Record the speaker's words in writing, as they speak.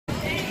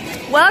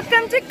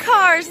Welcome to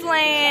Cars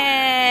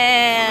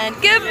Land.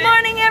 Good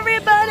morning,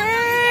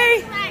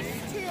 everybody.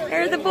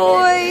 Here are the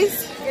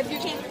boys.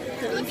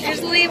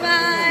 Here's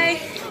Levi.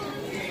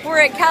 We're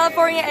at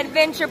California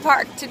Adventure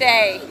Park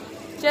today.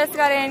 Just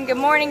got in. Good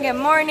morning, good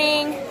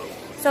morning.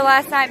 So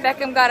last night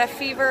Beckham got a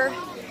fever.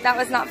 That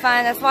was not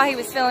fun. That's why he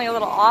was feeling a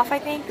little off, I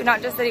think.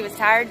 Not just that he was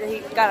tired, that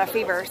he got a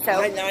fever. So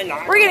we're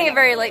getting a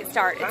very late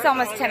start. It's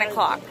almost 10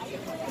 o'clock.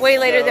 Way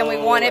later than we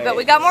wanted, but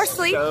we got more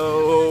sleep.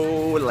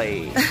 So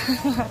late.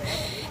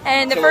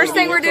 And the first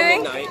thing we're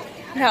doing,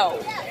 no,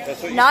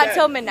 not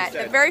till midnight.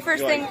 The very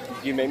first thing.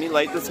 You made me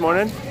late this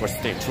morning. We're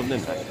staying till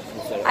midnight.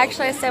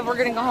 Actually, I said we're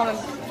gonna go home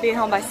and be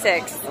home by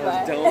 6.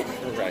 But. Don't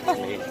correct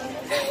me.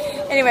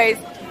 Anyways,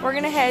 we're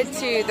gonna head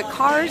to the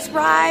Cars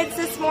rides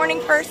this morning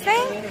first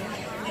thing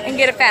and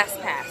get a fast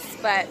pass.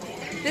 But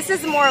this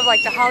is more of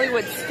like the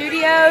Hollywood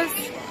Studios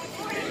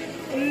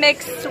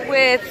mixed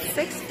with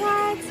Six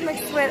Flags,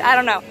 mixed with, I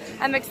don't know.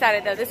 I'm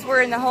excited though.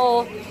 We're in the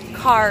whole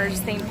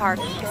Cars theme park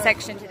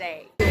section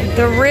today.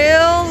 The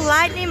real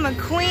Lightning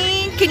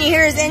McQueen. Can you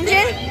hear his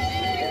engine?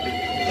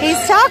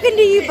 He's talking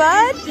to you,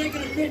 bud.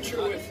 Taking a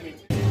picture with me.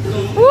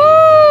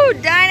 Woo!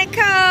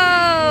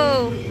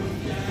 Dynaco!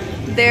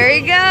 There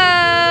he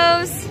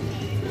goes.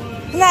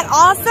 Isn't that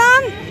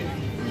awesome?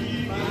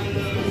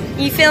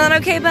 You feeling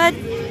okay, bud?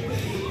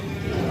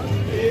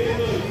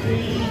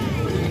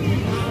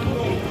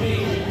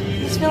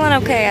 He's feeling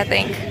okay, I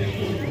think.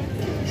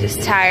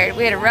 Just tired.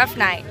 We had a rough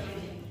night.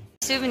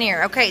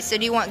 Souvenir. Okay, so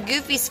do you want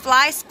Goofy's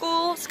Sky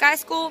School,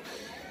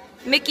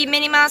 Mickey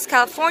Minnie Mouse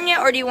California,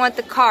 or do you want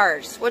the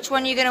Cars? Which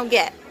one are you gonna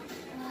get?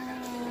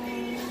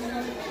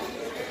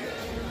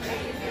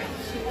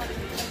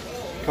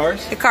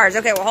 Cars? The Cars.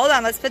 Okay, well hold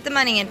on. Let's put the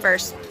money in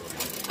first.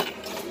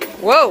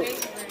 Whoa.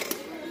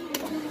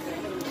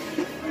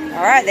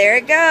 All right, there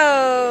it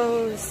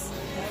goes.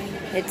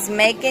 It's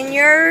making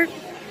your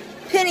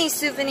penny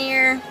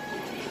souvenir.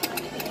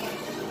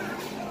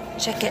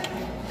 Check it.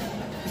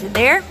 Is it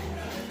there?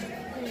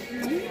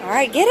 All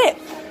right, get it.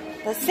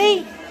 Let's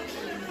see.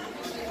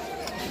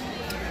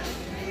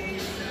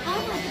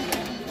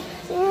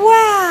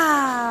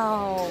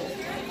 Wow.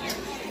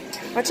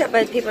 Watch out,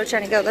 bud. People are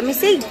trying to go. Let me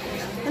see.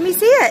 Let me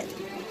see it.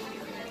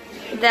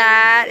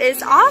 That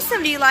is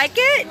awesome. Do you like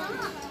it?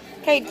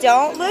 Okay,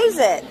 don't lose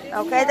it.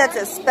 Okay, that's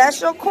a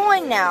special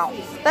coin now.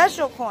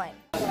 Special coin.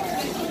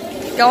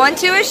 Going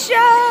to a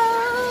show.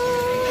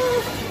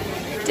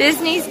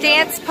 Disney's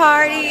dance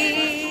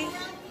party.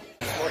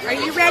 Are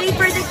you ready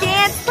for the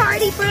dance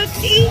party,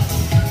 Brooksy?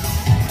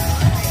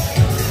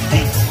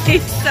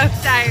 He's so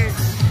tired.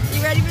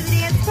 You ready for the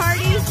dance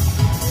party?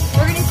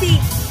 We're gonna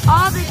see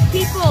all the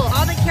people,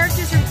 all the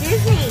characters from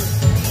Disney.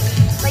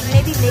 Like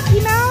maybe Mickey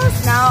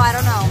Mouse? No, I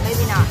don't know.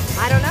 Maybe not.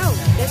 I don't know.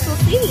 Guess we'll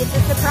see. It's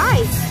a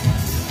surprise.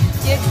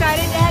 You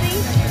excited, Daddy?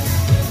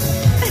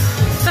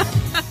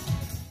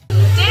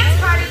 Dance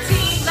party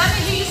team, let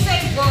me hear you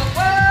say whoa,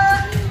 whoa.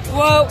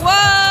 Whoa,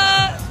 whoa.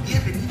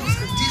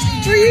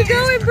 Where you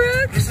going,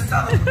 Brooks?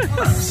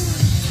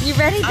 You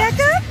ready,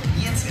 Becca?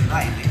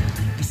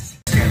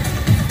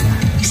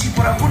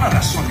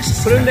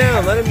 Put him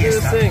down. Let him do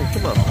his thing.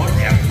 Come on.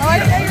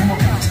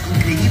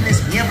 Increíbles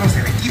miembros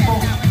del equipo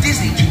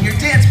Disney Junior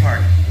Dance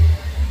Party.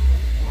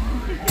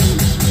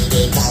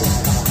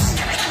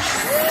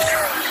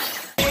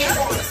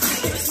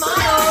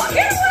 Smile.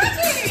 You're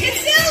working. You're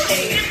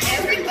silly.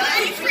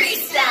 Everybody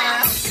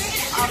freestyle.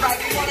 All right,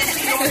 we want to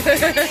see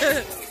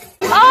you.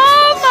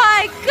 Oh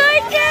my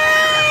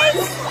goodness!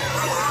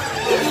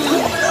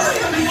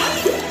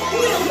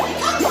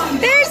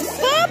 There's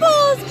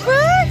bubbles,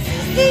 Brooks!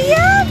 See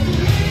ya?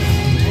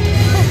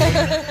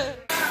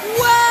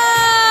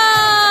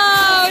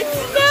 Wow!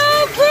 Snow,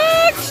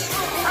 Brooks!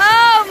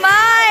 Oh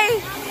my!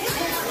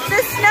 The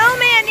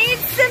snowman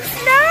needs some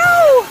snow!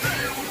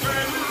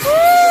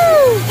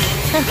 Woo!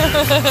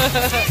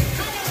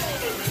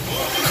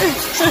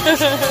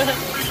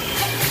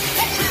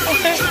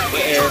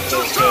 The air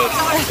feels good.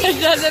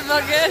 Does it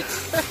feel good?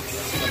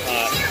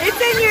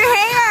 It's in your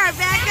hair,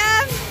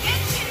 Beckham.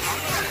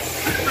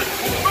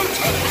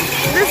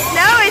 The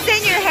snow is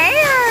in your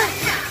hair.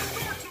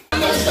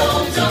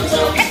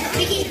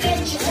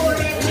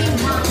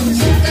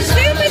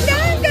 Super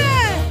Dunga.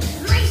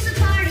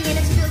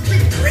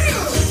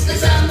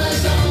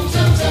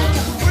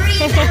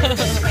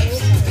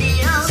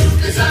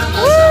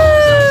 Woo!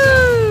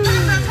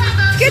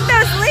 Get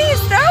those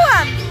leaves, throw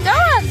them,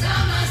 throw them.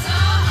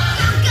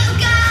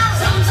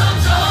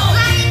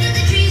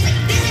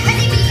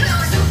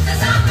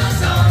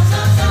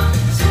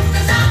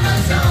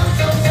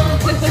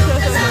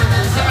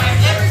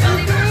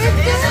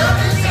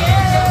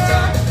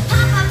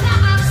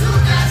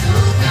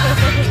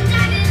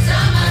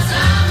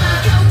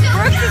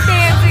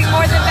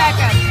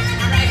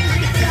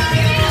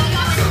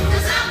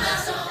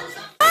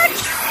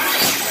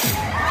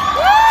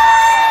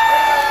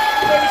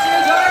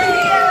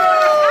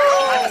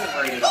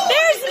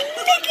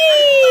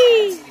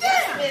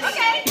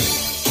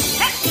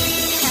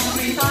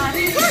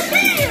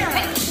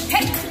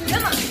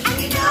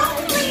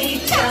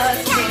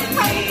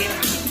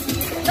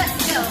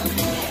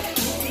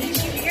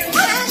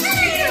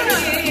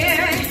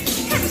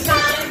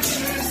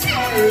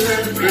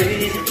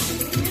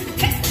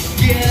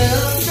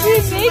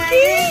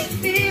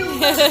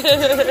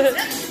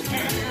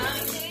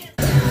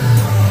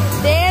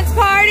 Dance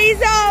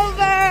party's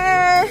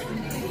over.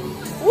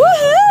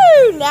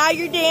 Woohoo! Now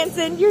you're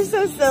dancing. You're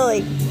so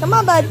silly. Come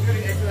on, bud.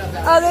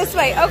 Oh, this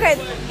way. Okay,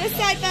 this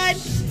side, bud.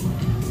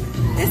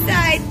 This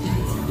side.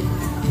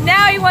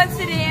 Now he wants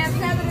to dance.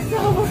 Now that it's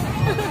over.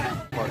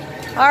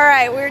 All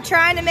right, we're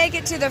trying to make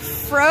it to the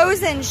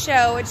Frozen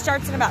show, which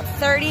starts in about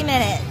 30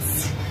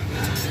 minutes.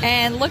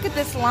 And look at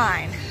this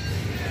line.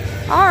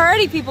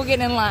 Already people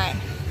getting in line.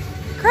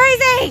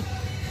 Crazy!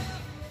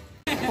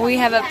 We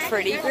have a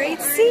pretty great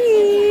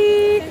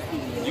seat.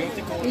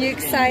 You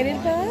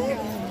excited, bud?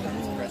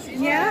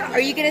 Yeah? Are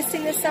you gonna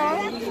sing the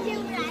song?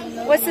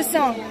 What's the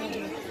song?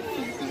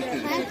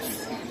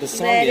 The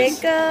song Let is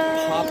it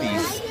go.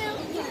 Poppies.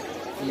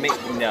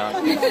 No.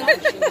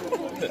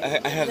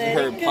 I have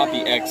her Poppy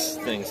X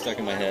thing stuck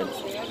in my head.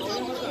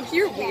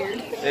 You're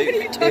weird. What are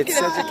you talking It's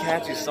about? such a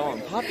catchy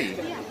song. Poppy.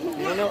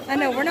 You don't know? I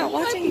know, we're not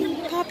watching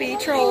Poppy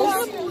Trolls.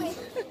 Are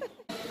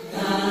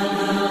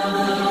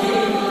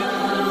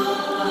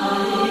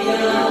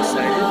you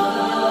excited?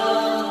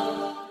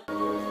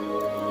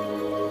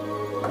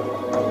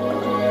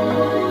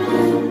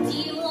 Do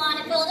you want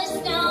to build a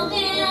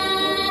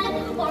snowman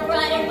or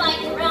ride a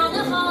bike around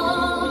the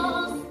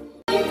halls?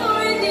 For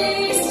a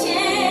day's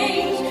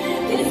change,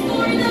 'cause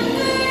for the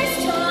first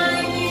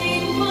time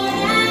in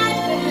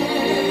forever,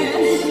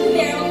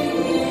 there'll be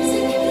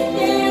music,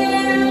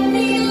 there'll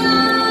be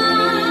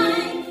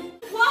life.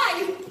 Why?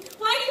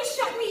 Why do you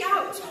shut me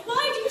out?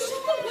 Why do you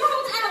shut the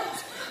world out?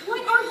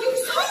 What are you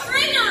so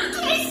afraid of?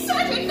 I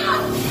said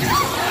enough!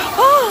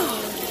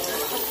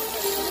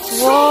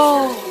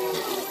 Whoa.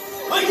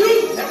 Are you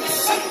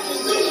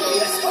absolutely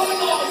that's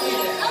going on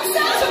here? I'm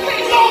so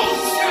afraid!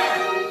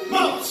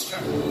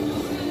 Monster!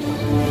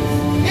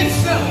 It's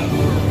Snowy!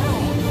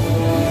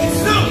 It's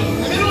Snowy in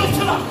the middle of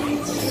July!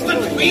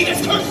 The queen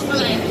has cursed the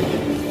land!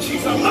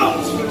 She's a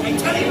monster, I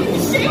tell you!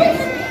 Stay away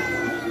from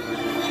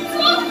me!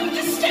 Stop!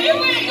 Just stay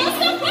away! Go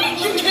somewhere!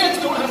 You can't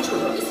go after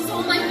her! This is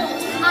all my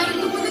fault. I am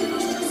the one that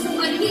pushed her, so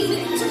I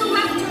needed to go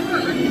after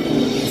her.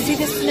 See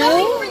the I think snow?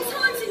 Prince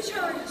Han's in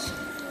charge.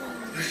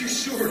 Are you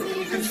sure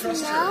you can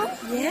trust her?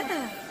 Yeah.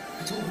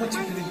 I don't want you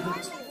getting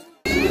hurt.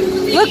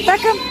 Look,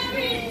 Beckham.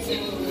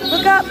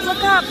 Look up,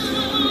 look up.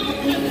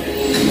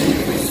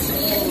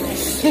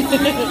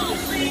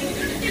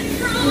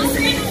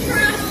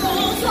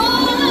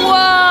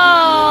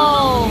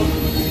 Whoa.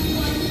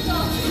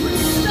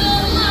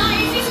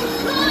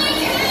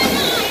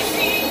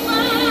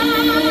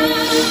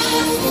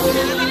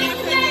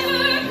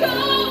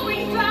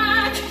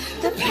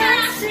 The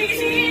past is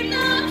in the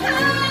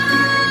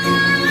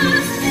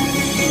past.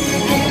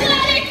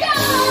 Let it go.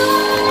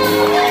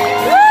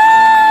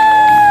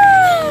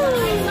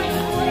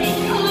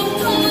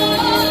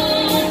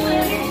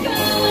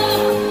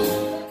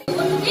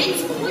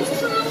 It's what's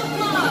true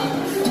love.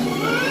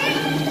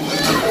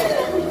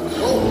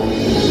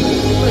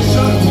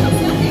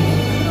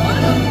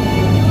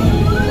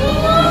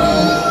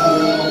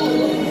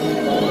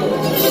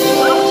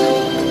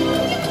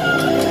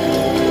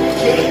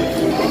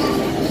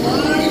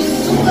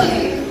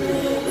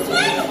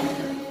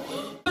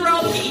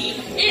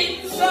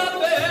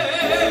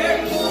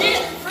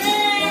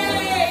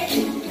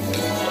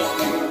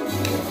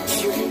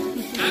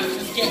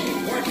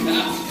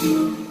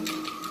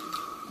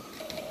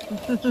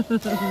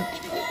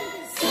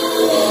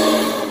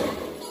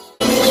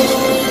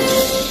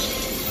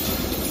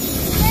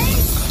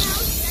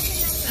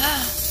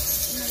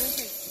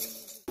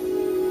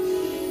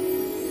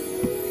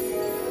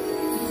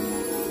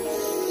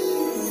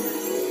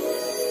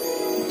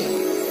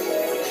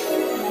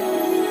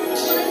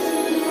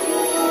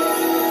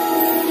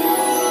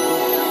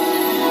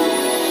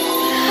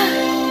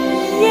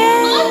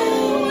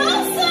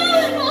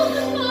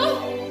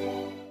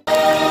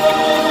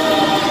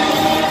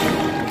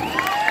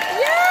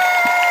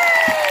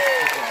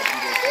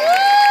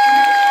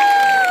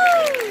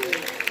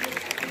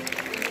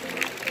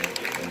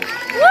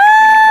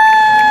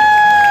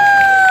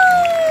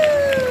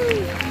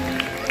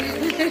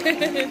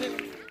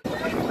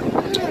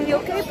 You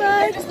okay,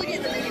 bud?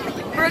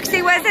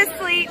 Brooksy was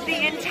asleep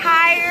the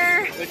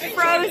entire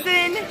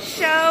Frozen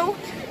show,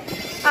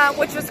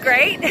 which was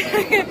great.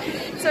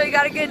 So he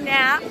got a good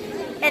nap.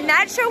 And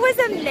that show was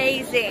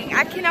amazing.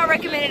 I cannot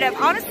recommend it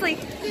enough. Honestly,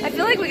 I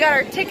feel like we got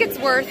our tickets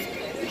worth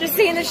just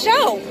seeing the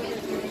show.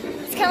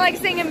 It's kind of like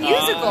seeing a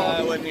musical.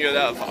 I wouldn't go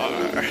that far.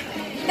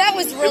 That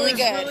was really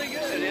good. Really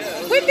good,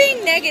 yeah. Quit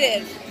being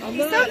negative.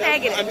 You're so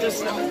negative.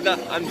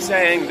 I'm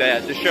saying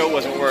that the show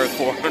wasn't worth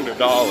 $400.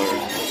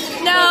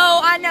 No,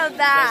 I know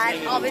that,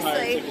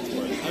 obviously.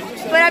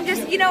 But I'm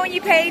just, you know, when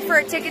you pay for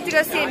a ticket to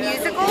go see a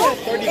musical,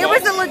 it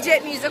was a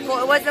legit musical.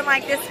 It wasn't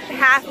like this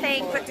half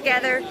thing put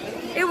together.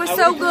 It was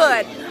so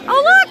good.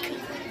 Oh, look!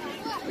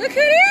 Look who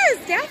it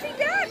is, Daffy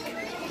Duck.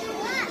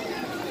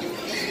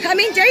 I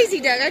mean Daisy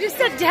Duck. I just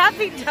said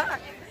Daffy Duck.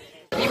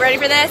 You ready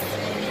for this?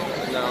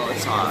 No,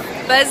 it's hot.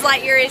 Buzz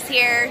Lightyear is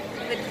here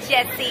with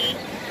Jessie.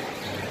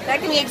 That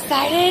can be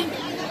excited.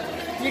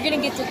 You're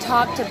gonna get to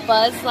talk to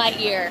Buzz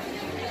Lightyear.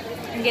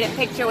 and get a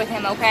picture with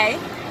him, okay?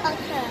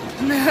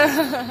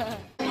 Okay.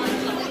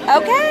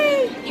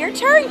 Okay, your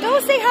turn. Go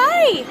say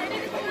hi.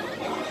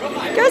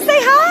 Go say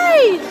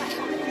hi.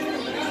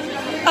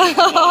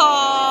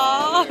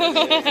 Oh.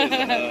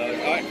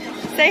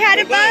 Say hi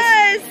to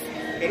Buzz.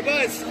 Go to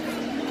Buzz.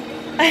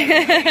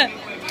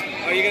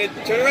 Are you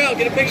gonna turn around?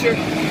 Get a picture.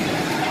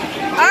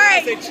 All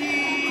right. Say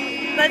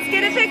cheese. Let's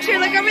get a picture.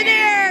 Look over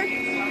there.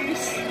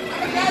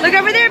 Look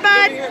over there,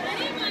 bud.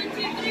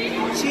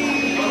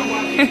 Cheese.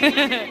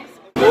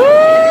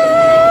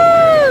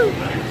 Woo!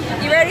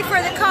 You ready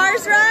for the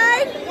Cars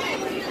ride?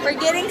 We're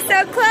getting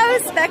so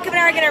close. Beckham and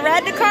I are gonna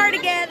ride the car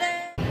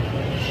together.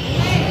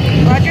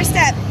 Watch your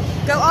step.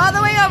 Go all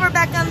the way over,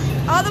 Beckham.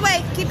 All the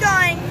way. Keep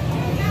going.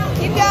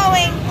 Keep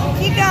going.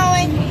 Keep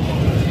going.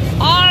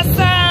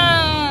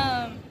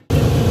 Awesome.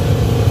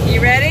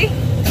 You ready?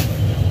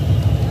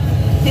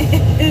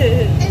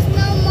 There's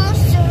no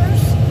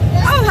monsters.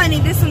 Oh, honey,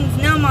 this one's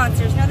no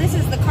monsters. No, this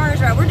is the Cars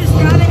ride. We're just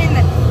driving in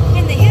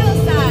the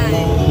hillside.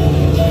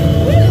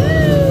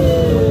 Woo-hoo.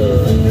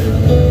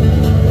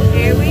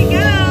 Here we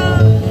go.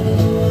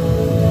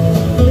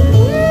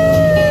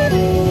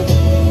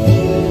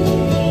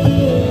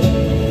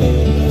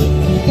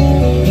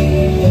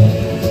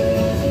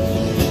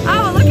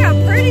 Oh, look how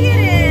pretty it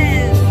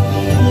is.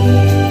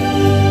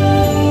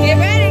 Get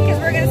ready, because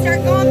we're going to start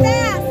going fast.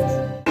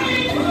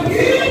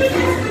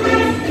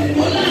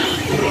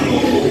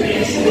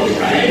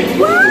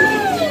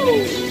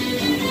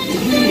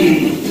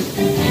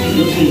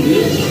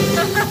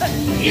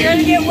 You're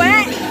gonna get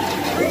wet.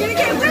 We're gonna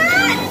get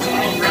wet.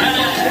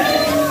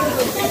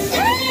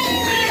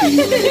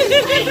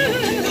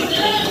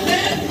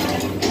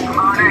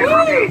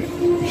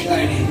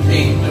 Shiny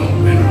paint don't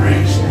win a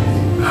race.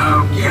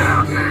 Now get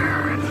out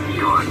there and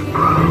enjoy the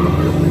road.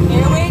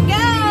 Here we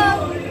go.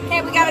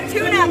 Okay, we got a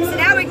tune-up, so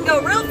now we can go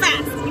real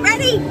fast. You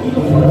ready?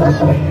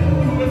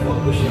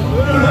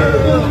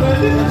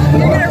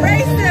 You're gonna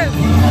race them.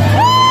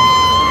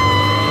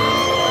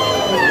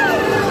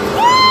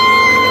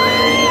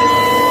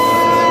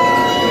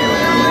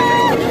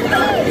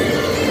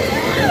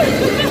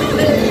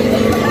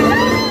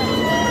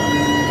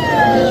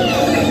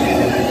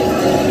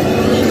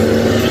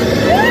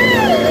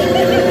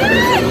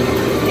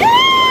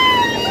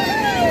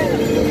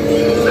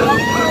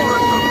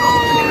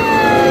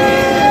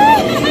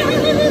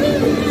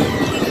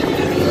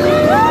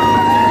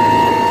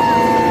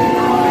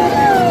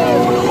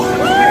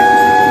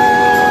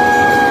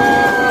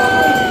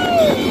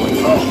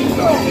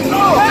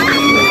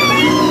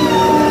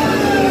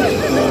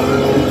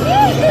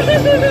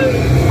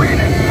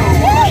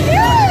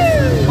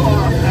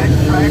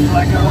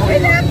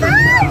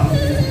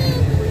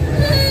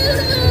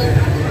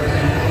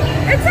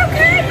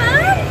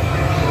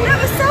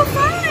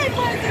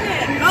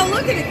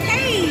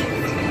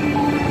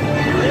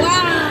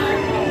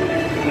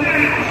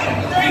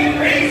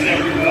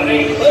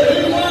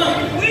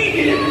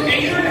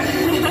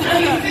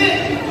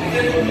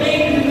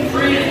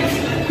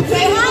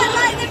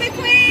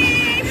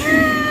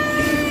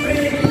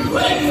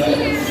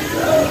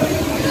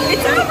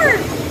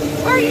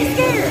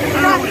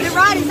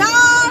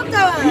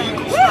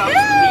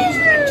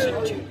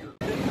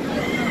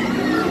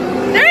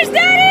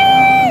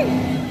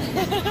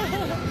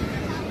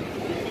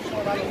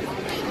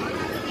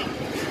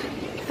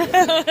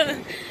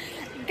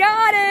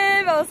 Got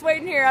him! I was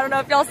waiting here. I don't know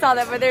if y'all saw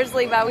that, but there's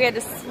Levi. We had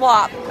to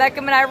swap. Beckham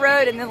and I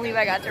rode, and then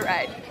Levi got to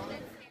ride.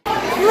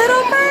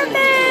 Little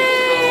Mermaid!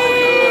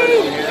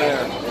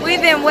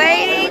 We've been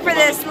waiting for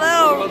this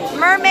little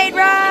mermaid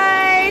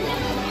ride.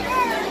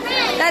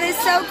 That is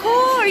so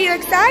cool. Are you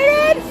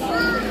excited?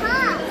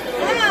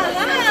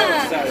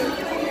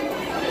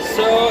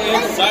 So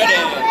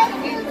excited.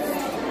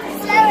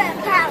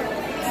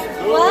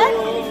 What?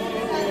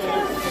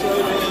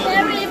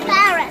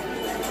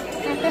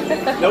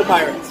 No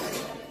pirates.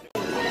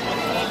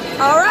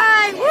 All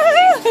right,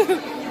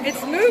 woohoo!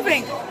 It's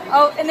moving.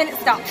 Oh, and then it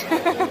stopped. All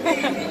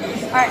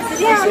right, sit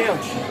down.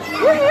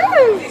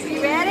 Woohoo!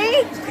 You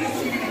ready?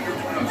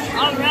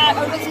 All right.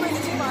 Oh, this one's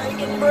too far to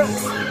get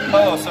Brooks.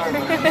 Oh, sorry.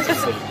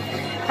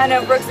 I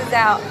know Brooks is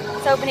out. I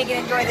was hoping he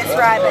can enjoy this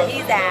ride, but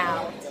he's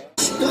out.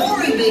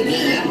 Story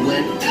began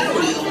when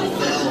Ariel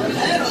fell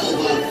head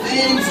over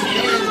fins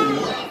and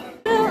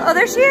rock. Oh,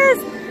 there she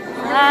is.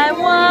 I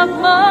want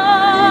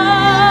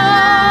more.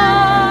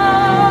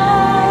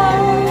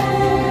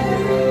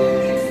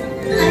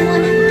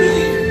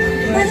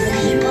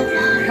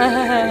 I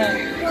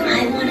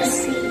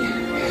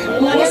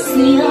wanna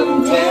see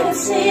them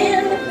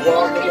dancing,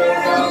 walking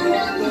around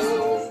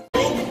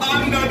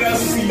Under the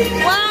sea.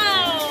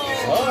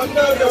 Wow!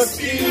 Under the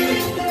sea.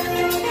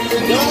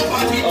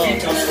 Nobody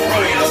beat us,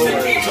 fires and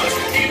beat us,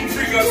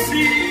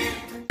 intricacy.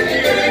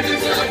 Here's the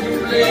time to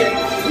play.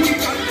 We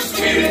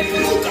understand it.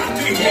 You got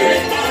to hear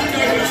it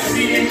under the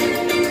sea.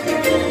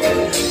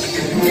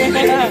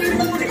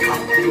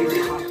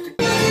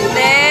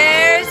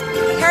 There's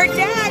her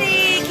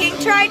daddy, King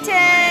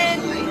Triton.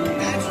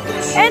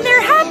 And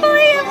they're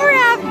happily ever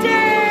after.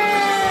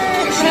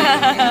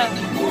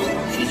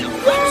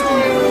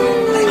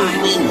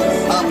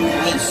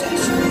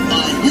 princess.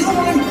 A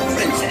human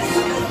princess.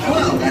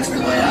 Well, that's the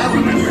way I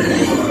remember it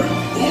anyway.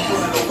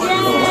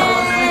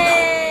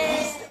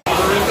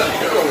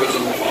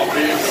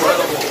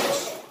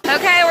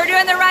 Okay, we're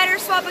doing the rider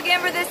swap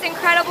again for this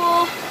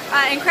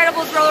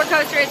Incredibles roller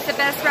coaster. It's the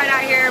best ride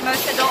out here,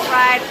 most adult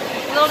ride.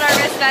 A little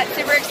nervous, but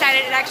super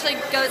excited. It actually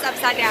goes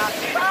upside down.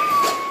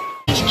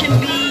 It can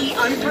be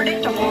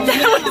unpredictable.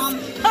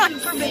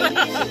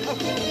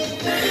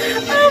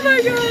 Oh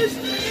my gosh.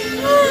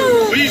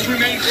 Please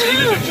remain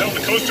seated until the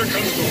coaster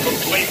comes to a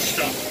complete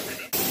stop.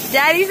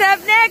 Daddy's up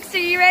next. Are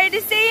you ready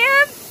to see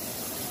him?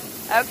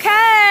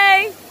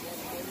 Okay.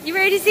 You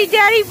ready to see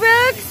Daddy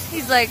Brooks?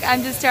 He's like,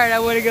 I'm just tired. I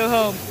want to go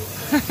home.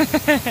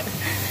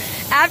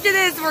 After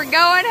this, we're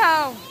going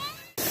home.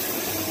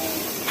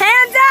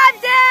 Hands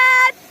up,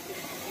 Dad!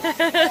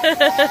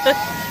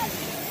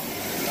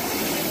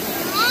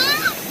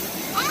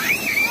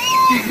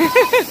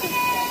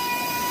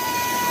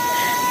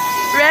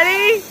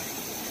 Ready?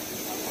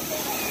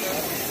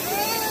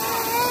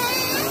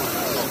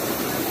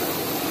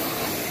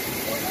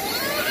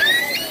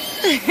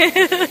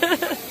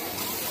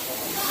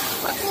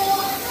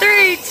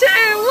 Three,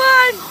 two,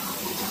 one.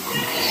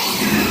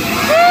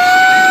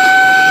 Woo!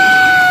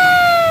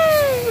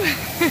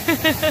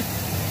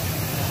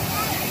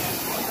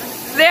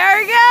 There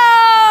he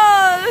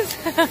goes.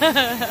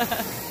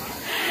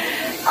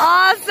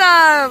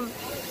 Awesome.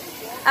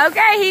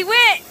 Okay, he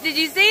went. Did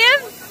you see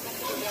him?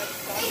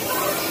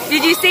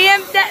 Did you see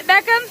him,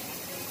 Beckham?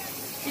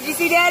 Did you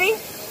see Daddy?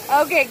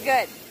 Okay,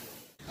 good.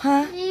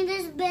 Huh?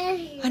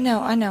 I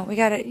know. We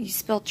got it. You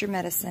spilt your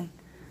medicine.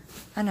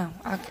 I know.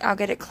 I'll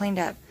get it cleaned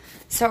up.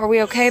 So, are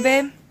we okay,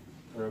 babe?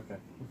 We're okay.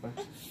 We're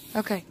fine.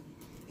 Okay.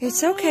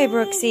 It's okay,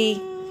 Brooksy.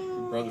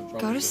 Brother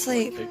Go to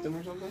sleep. Kicked him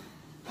or something?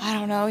 I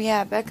don't know.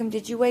 Yeah, Beckham,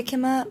 did you wake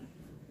him up?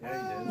 Yeah,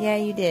 he did. Yeah,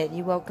 you did.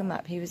 You woke him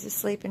up. He was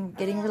asleep and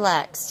getting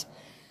relaxed.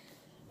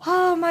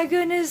 Oh, my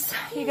goodness.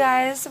 You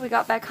guys, we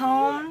got back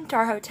home to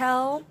our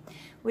hotel.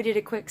 We did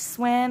a quick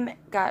swim,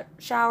 got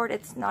showered.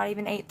 It's not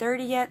even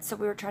 8:30 yet, so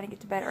we were trying to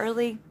get to bed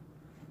early.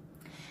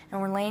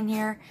 And we're laying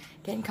here,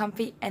 getting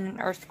comfy, and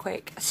an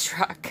earthquake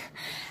struck.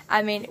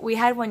 I mean, we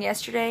had one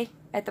yesterday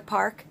at the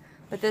park,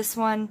 but this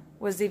one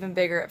was even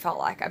bigger, it felt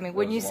like. I mean,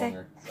 wouldn't you say?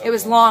 It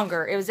was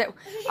longer. It was.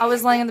 I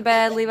was laying in the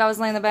bed, Levi was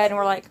laying in the bed, and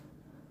we're like,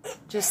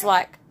 just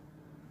like,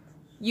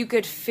 you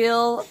could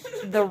feel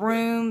the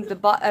room,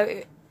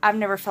 I've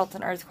never felt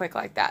an earthquake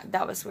like that.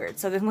 That was weird.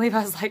 So then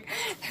Levi's like,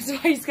 that's why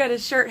he's got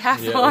his shirt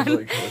half on. Yeah,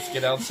 like, let's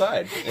get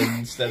outside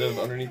instead of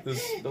underneath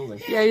this building.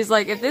 Yeah, he's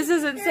like, if this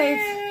isn't safe,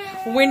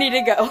 we need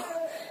to go.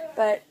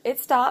 But it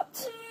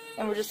stopped,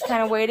 and we're just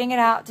kind of waiting it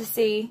out to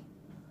see.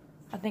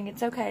 I think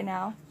it's okay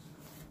now.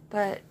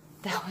 But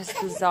that was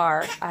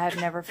bizarre. I have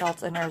never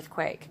felt an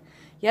earthquake.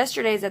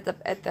 Yesterday's at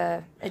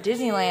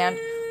Disneyland,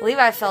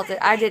 Levi felt it.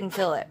 I didn't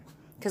feel it.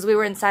 Because we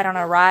were inside on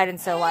a ride, and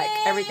so, like,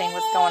 everything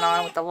was going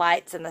on with the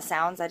lights and the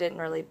sounds. I didn't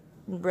really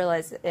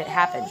realize it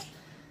happened.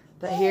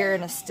 But here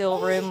in a still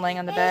room, laying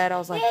on the bed, I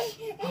was like,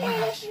 oh my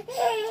gosh.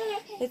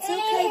 It's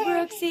okay,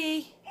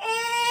 Brooksy.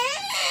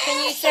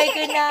 Can you say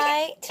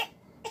goodnight?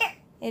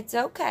 It's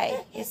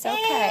okay. It's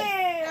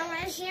okay. I'm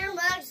going to share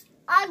bugs.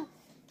 I'll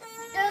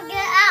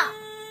get out.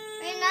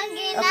 We're not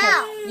getting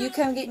out. You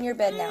come get in your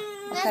bed now.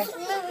 Okay. Let's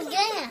move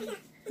again.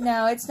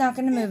 No, it's not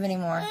going to move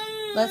anymore.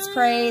 Let's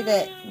pray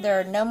that there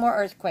are no more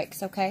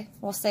earthquakes, okay?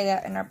 We'll say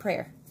that in our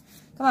prayer.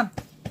 Come on.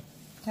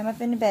 Come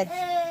up into bed.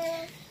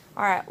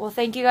 Alright, well,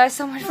 thank you guys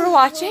so much for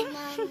watching.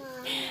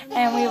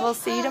 And we will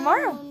see you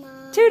tomorrow.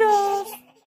 Toodles!